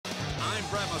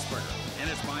and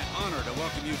it's my honor to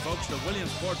welcome you folks to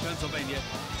Williamsport, Pennsylvania,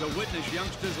 to witness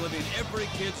youngsters living every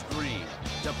kid's dream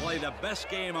to play the best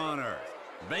game on earth,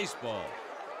 baseball.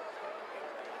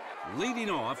 Leading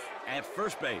off at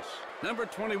first base, number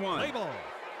 21. Play ball.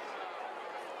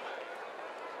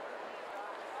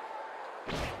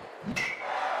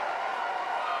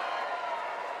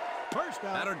 First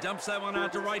out. Batter dumps that one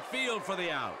out to right field for the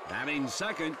out. Batting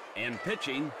second and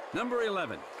pitching, number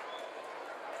 11.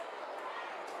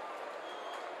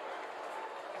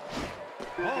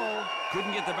 Ball.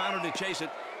 Couldn't get the batter to chase it.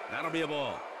 That'll be a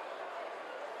ball.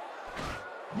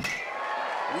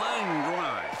 Line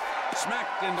drive.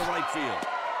 Smacked into right field.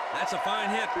 That's a fine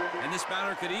hit, and this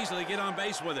batter could easily get on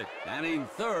base with it. Batting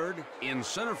third in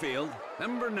center field,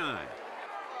 number 9.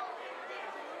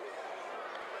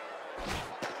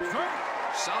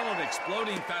 Solid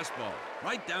exploding fastball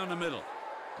right down the middle.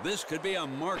 This could be a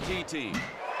marquee team.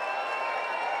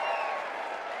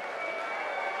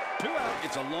 2 out.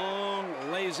 It's a long,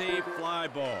 lazy fly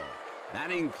ball.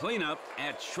 Batting cleanup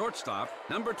at shortstop,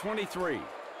 number 23.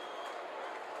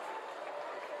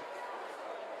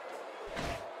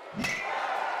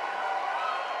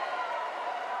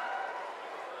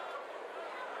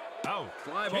 Out.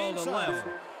 Fly ball to left.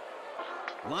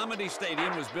 Lamade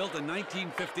Stadium was built in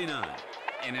 1959,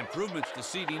 and improvements to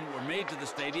seating were made to the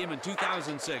stadium in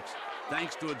 2006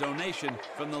 thanks to a donation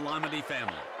from the Lamade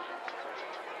family.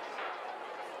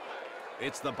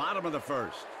 It's the bottom of the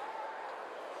first.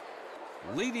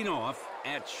 Leading off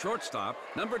at shortstop,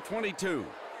 number 22.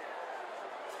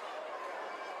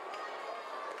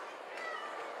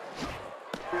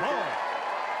 Ball.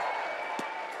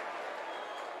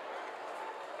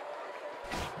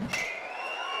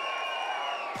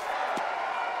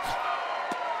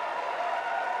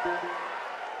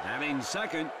 Batting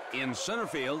second in center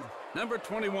field, number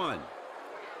 21.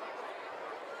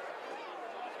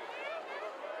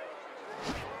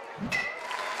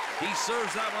 He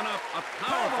serves that one up, a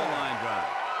powerful line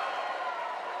drive.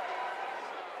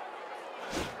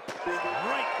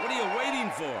 Right, what are you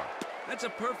waiting for? That's a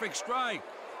perfect strike.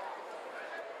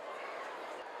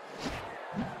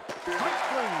 Strike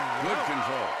 3. Good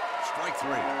control. Strike 3.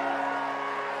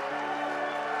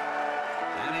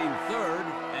 Batting third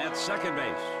at second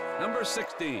base, number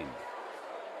 16.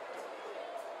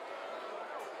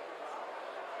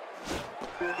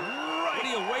 Right. What are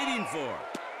you waiting for?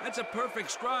 That's a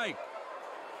perfect strike.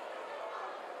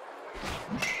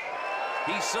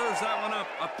 He serves that one up,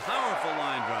 a powerful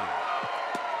line drive.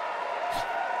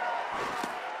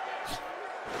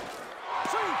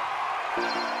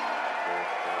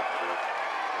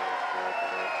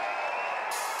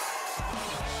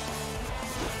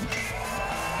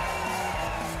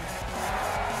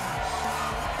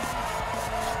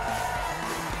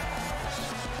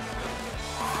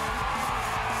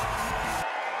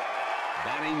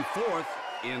 Batting fourth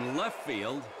in left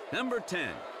field, number 10.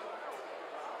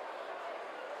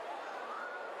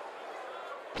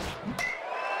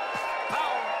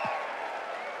 Foul.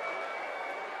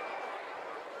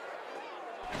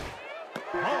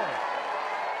 Ball.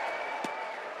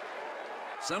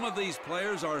 Some of these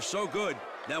players are so good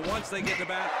that once they get to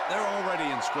bat, they're already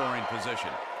in scoring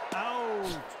position.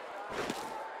 Out.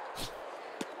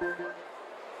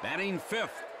 Batting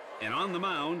fifth and on the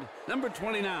mound, number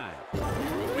 29.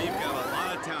 We've got a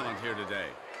lot of talent here today.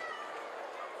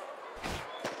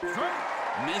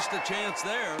 Missed a chance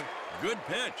there. Good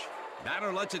pitch.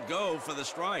 Batter lets it go for the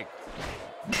strike.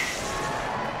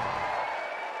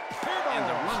 And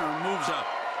the runner moves up.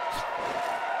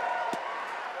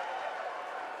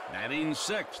 Batting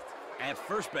sixth at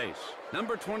first base,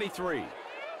 number 23.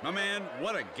 My man,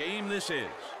 what a game this is.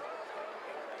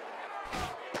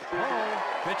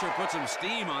 Pitcher put some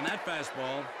steam on that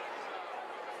fastball.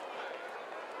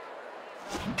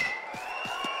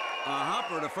 A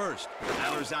hopper to first.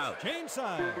 Batter's out. Game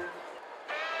side.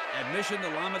 Admission to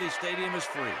Lamade Stadium is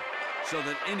free, so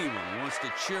that anyone who wants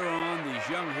to cheer on these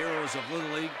young heroes of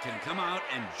Little League can come out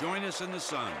and join us in the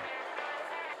sun.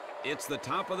 It's the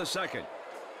top of the second.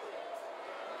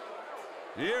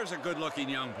 Here's a good-looking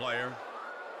young player.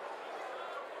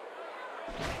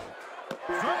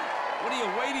 What are you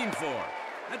waiting for?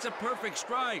 That's a perfect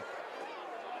strike.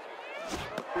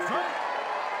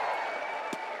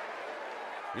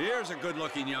 Here's a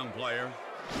good-looking young player.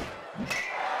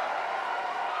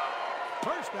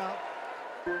 First out.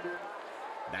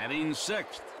 Batting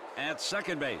sixth at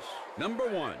second base, number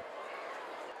 1.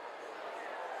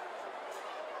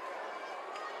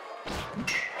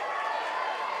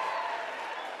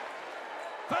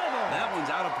 That one's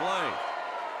out of play.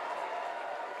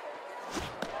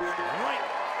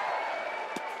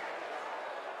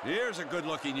 Here's a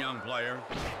good-looking young player.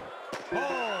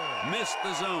 Ball. Missed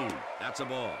the zone. That's a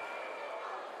ball.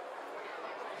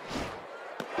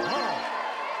 Ball.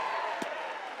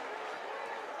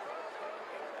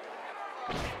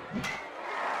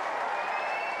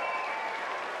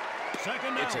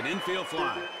 Second down. It's an infield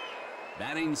fly.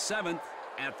 Batting seventh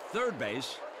at third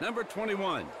base, number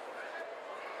 21.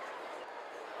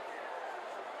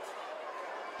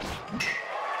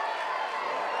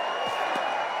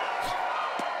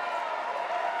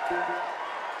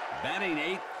 Batting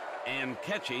eighth and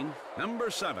catching, number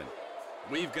 7.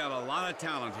 We've got a lot of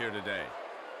talent here today.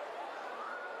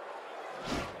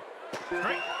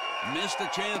 Strike. Missed a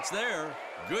chance there.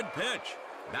 Good pitch.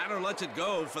 Batter lets it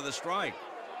go for the strike.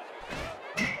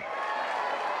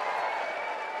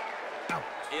 Out.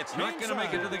 It's not going to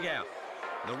make it to the gap.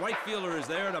 The right fielder is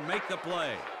there to make the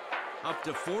play. Up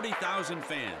to 40,000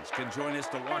 fans can join us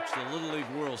to watch the Little League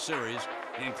World Series,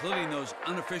 including those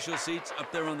unofficial seats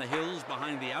up there on the hills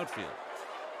behind the outfield.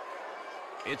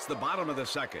 It's the bottom of the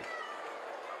second.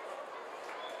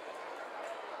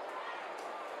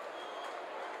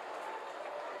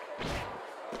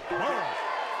 Ball.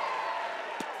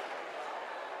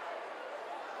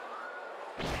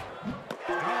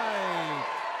 Strike.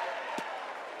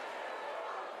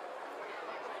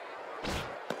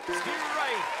 Steer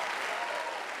right.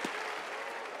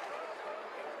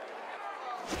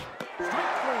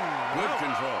 Strike 3. Good Out.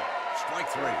 control. Strike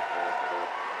 3.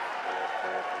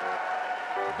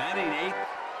 Batting eighth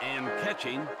and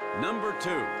catching, number 2.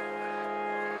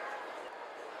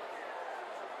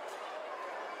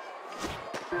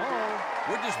 Ball.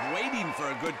 We're just waiting for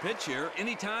a good pitch here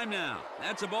any time now.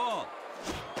 That's a ball.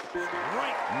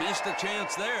 Right. Missed a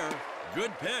chance there.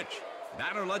 Good pitch.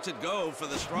 Batter lets it go for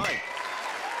the strike.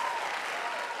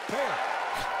 Fair.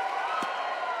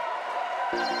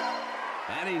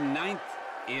 Batting ninth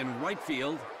in right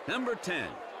field, number 10.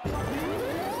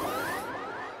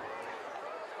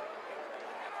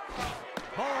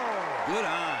 Ball. Good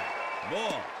eye.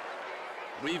 Ball.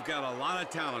 We've got a lot of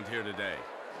talent here today.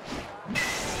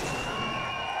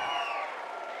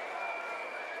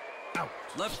 Out.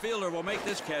 Left fielder will make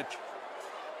this catch.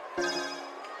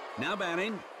 Now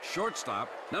batting, shortstop,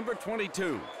 number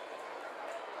 22.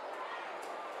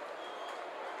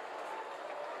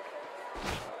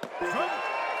 Strike.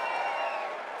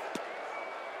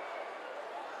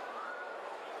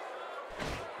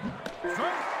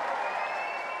 Strike.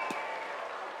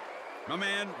 My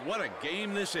man, what a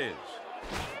game this is.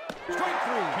 Strike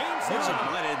 3. Puts him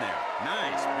right in there.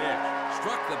 Nice pitch.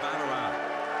 Struck the batter out.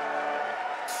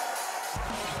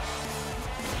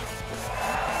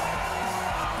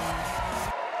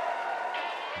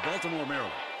 Baltimore,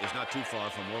 Maryland is not too far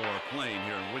from where we're playing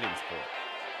here in Williamsport.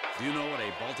 Do you know what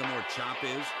a Baltimore chop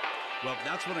is? Well,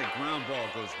 that's when a ground ball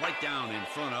goes right down in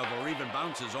front of or even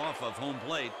bounces off of home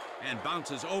plate and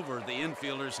bounces over the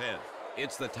infielder's head.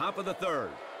 It's the top of the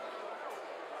third.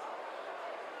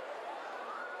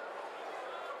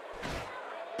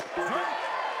 Strike.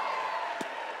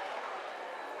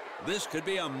 This could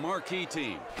be a marquee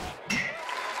team.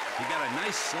 He got a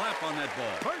nice slap on that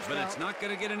ball, First but out. it's not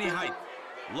going to get any height.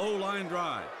 Low line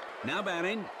drive. Now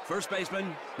batting, first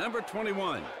baseman, number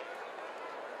 21.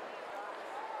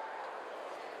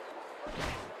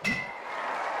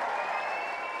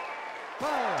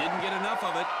 Ball. Didn't get enough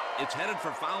of it. It's headed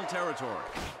for foul territory.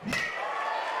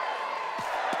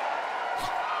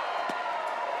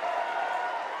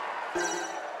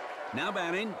 Now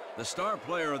batting, the star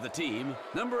player of the team,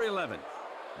 number 11.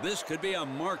 This could be a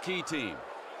marquee team.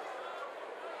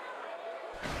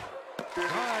 Strike.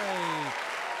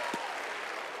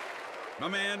 My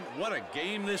man, what a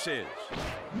game this is.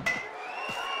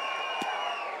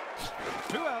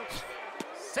 2 outs.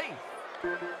 Safe.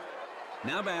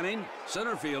 Now batting,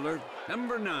 center fielder,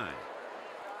 number 9.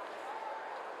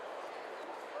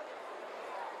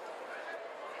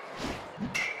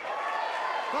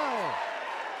 Foul.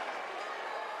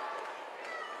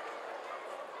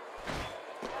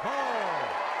 Ball.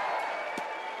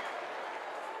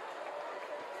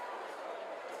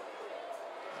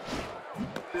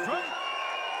 Strike.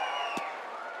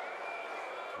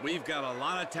 We've got a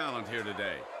lot of talent here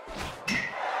today.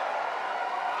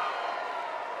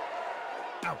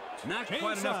 Out. Not Change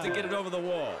quite enough to side. get it over the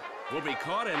wall. Will be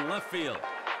caught in left field.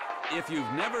 If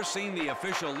you've never seen the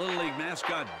official Little League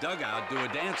mascot dugout do a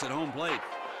dance at home plate,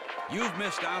 you've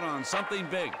missed out on something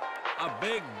big. A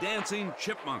big dancing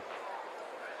chipmunk.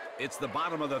 It's the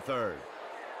bottom of the third.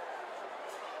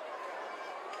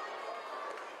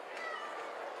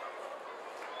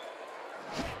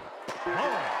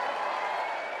 Ball.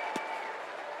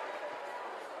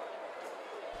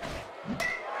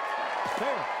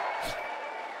 Fair.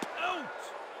 Out.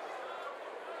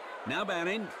 Now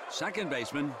batting, second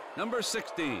baseman, number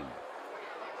 16.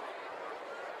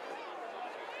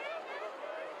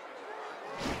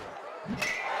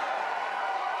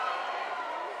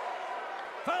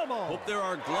 Foul ball. Hope there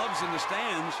are gloves in the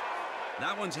stands.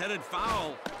 That one's headed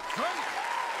foul.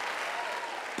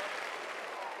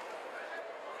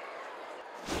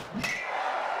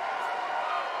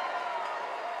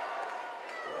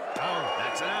 Out.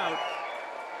 That's out.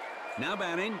 Now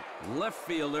batting, left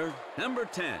fielder, number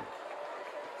 10.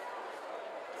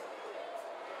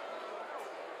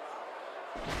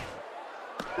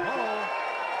 Ball.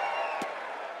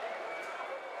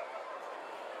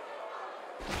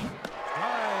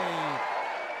 Strike.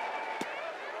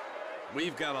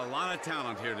 We've got a lot of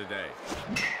talent here today.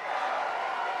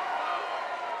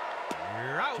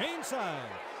 You're out. Change side.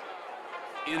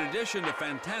 In addition to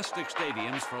fantastic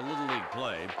stadiums for Little League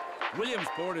play,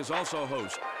 Williamsport is also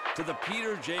host to the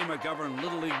Peter J. McGovern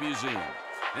Little League Museum,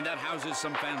 and that houses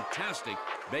some fantastic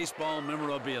baseball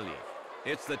memorabilia.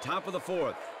 It's the top of the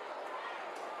fourth.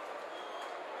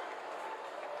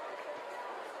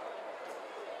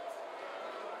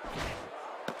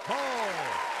 Ball.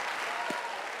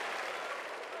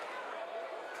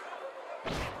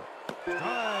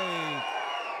 Strike.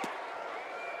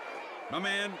 My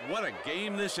man, what a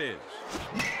game this is.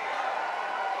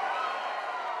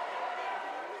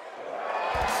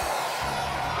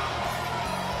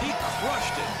 He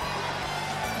crushed it.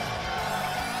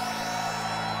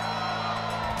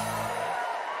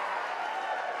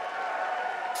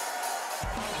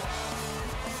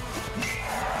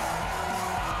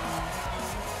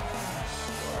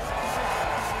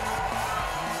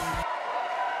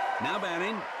 Now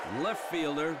batting, left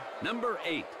fielder, number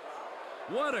 8.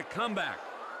 What a comeback.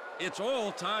 It's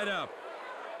all tied up.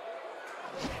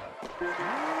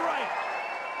 Right.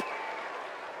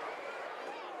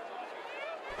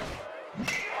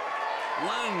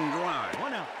 Line drive.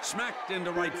 1 out. Smacked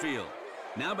into right field.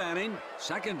 Now batting,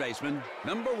 second baseman,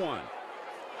 number 1.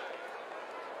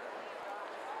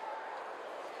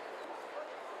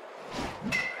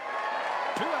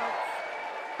 Two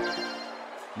outs.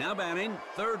 Now batting,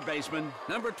 third baseman,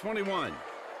 number 21.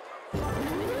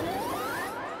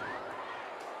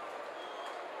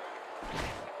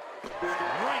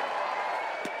 Right.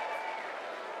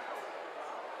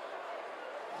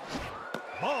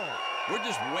 Ball. We're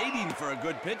just waiting for a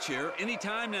good pitch here any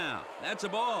time now. That's a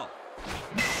ball.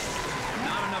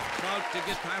 Not enough clout to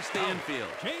get past the infield.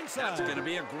 Change side. That's going to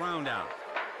be a ground out.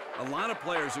 A lot of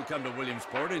players who come to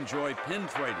Williamsport enjoy pin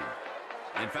trading.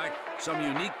 In fact, some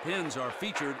unique pins are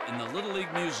featured in the Little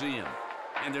League Museum.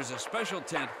 And there's a special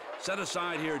tent set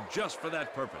aside here just for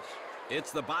that purpose.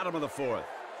 It's the bottom of the fourth.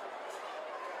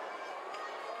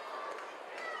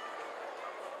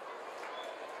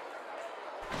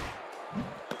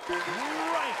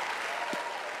 Right.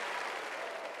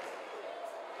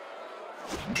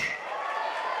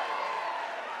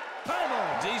 Foul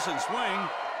ball. Decent swing,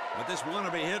 but this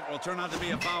wannabe hit will turn out to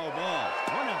be a foul ball.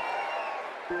 1 out.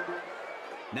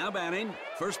 Now batting,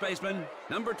 first baseman,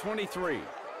 number 23.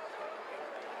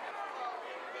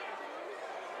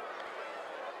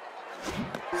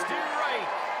 Steer right.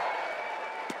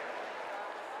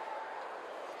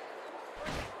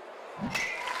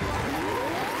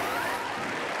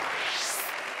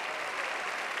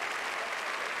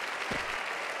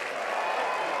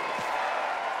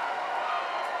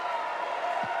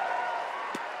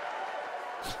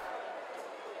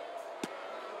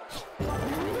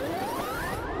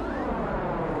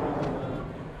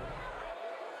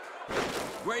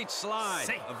 Great slide.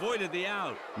 Safe. Avoided the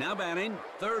out. Now batting,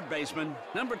 third baseman,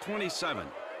 number 27.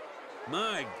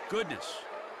 My goodness.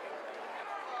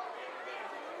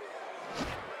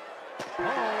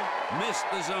 Ball. Missed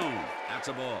the zone. That's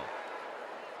a ball.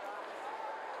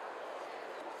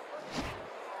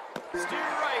 Steer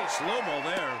right. Slow ball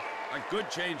there. A good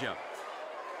changeup.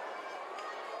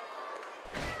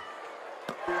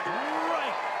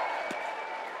 Right.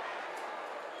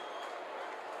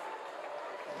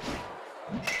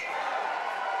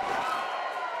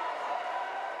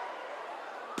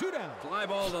 Two down. Fly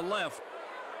ball to left.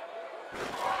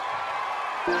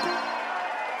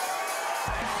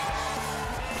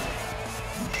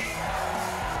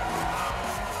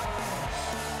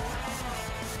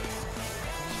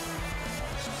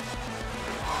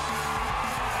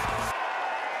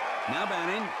 Now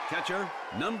batting, catcher,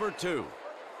 number 2.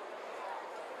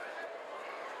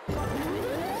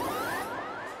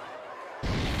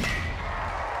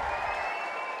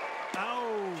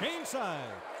 Ow. Change side.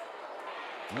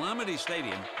 Lamity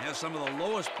Stadium has some of the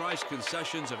lowest price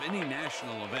concessions of any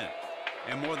national event.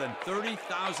 And more than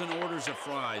 30,000 orders of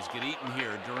fries get eaten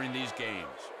here during these games.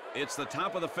 It's the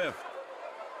top of the fifth.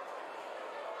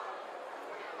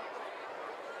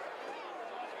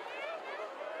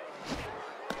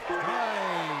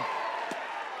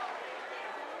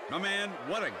 My man,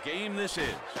 what a game this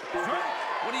is.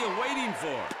 What are you waiting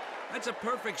for? That's a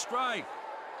perfect strike.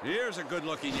 Here's a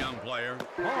good-looking young player.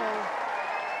 Ball.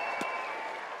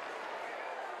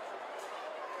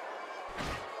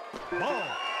 Ball.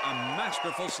 A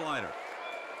masterful slider.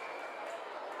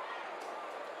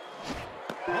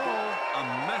 Ball. A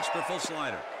masterful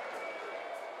slider.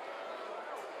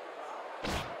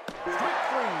 Strike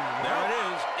three. There it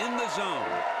is, in the zone.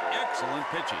 Excellent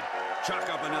pitching. Chalk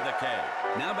up another K.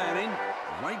 Now batting,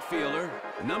 right fielder,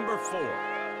 number 4.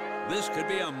 This could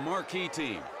be a marquee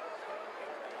team.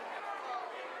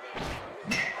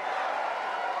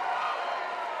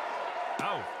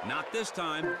 Out. Not this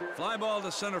time. Fly ball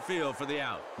to center field for the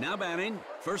out. Now batting,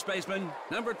 first baseman,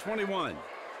 number 21.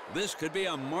 This could be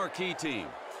a marquee team.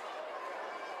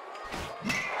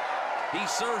 He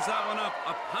serves that one up.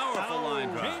 A powerful line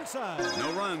drive. Inside.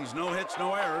 No runs, no hits,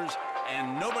 no errors,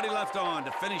 and nobody left on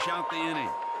to finish out the inning.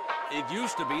 It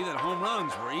used to be that home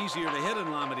runs were easier to hit in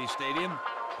Lamade Stadium,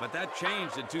 but that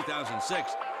changed in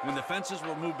 2006 when the fences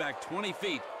were moved back 20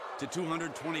 feet to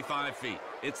 225 feet.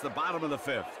 It's the bottom of the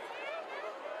fifth.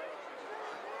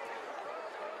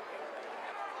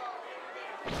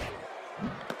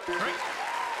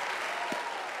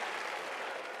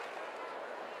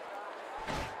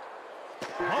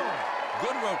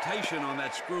 Good rotation on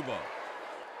that screwball.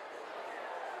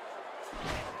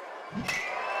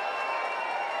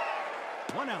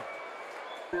 One out.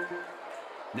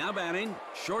 Now batting,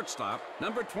 shortstop,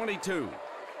 number 22.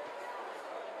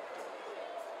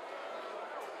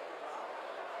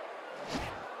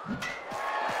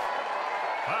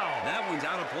 Foul. That one's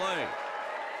out of play.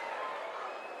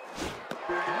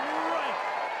 Right.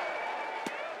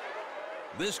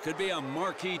 This could be a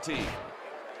marquee team.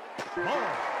 Ball.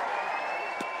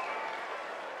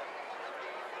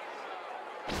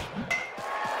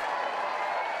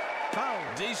 Foul.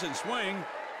 Decent swing,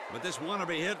 but this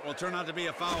wannabe hit will turn out to be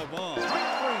a foul ball. Strike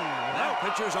three. That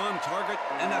pitcher's on target,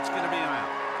 and that's going to be an out.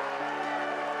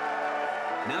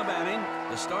 Now batting,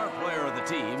 the star player of the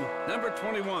team, number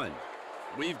 21.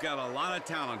 We've got a lot of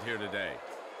talent here today.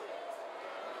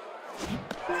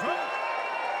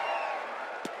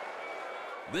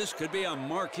 This could be a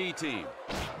marquee team.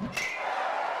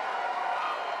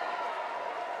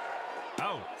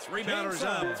 Out. 3 batters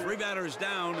up, 3 batters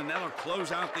down, and that'll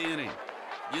close out the inning.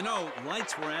 You know,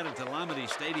 lights were added to Lamade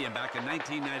Stadium back in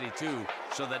 1992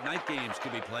 so that night games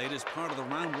could be played as part of the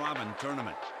round-robin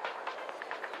tournament.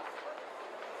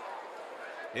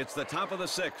 It's the top of the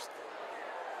sixth.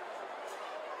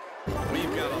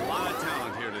 We've got a lot of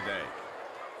talent here today.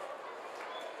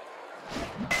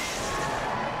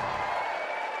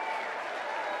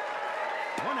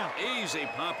 One out. Easy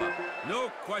pop-up. No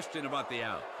question about the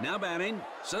out. Now batting,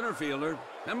 center fielder,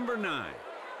 number 9.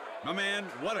 My man,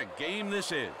 what a game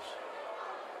this is.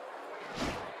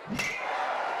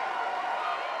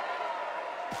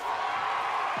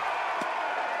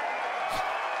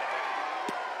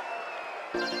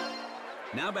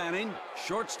 Now batting,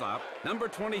 shortstop, number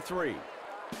 23.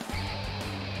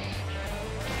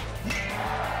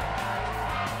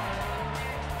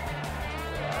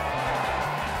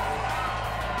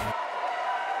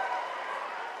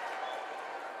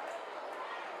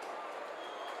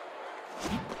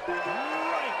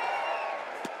 Right.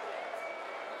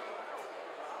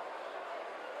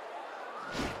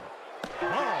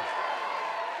 Ball.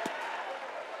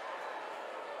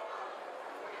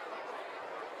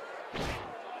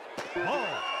 Ball.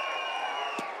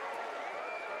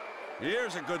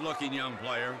 Here's a good-looking young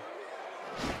player.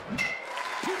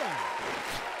 2 down.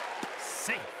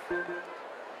 Safe.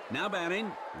 Now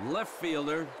batting, left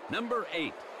fielder, number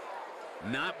 8.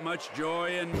 Not much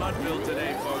joy in Mudville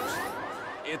today, folks.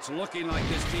 It's looking like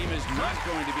this team is not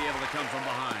going to be able to come from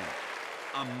behind.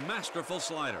 A masterful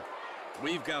slider.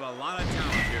 We've got a lot of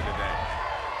talent here today.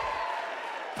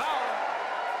 Foul.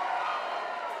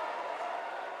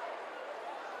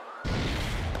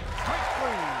 Strike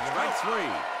three. Strike 3,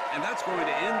 and that's going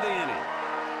to end the inning.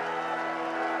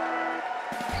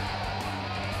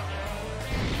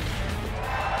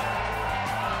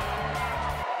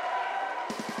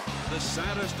 The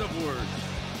saddest of words.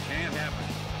 Can't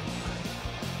happen.